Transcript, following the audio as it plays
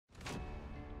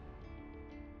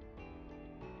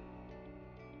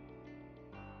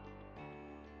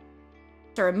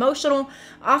or emotional,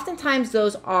 oftentimes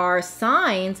those are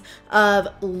signs of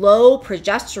low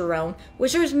progesterone,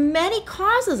 which there's many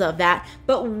causes of that,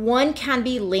 but one can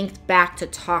be linked back to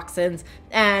toxins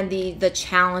and the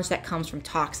challenge that comes from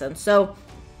toxins. So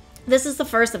this is the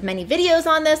first of many videos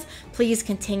on this. Please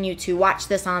continue to watch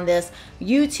this on this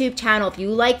YouTube channel. If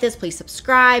you like this, please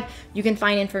subscribe. You can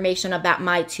find information about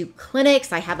my 2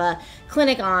 clinics. I have a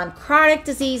clinic on chronic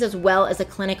disease as well as a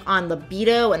clinic on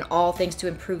libido and all things to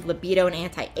improve libido and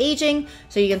anti-aging.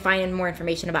 So you can find more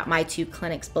information about my 2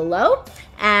 clinics below.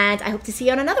 And I hope to see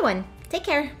you on another one. Take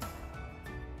care.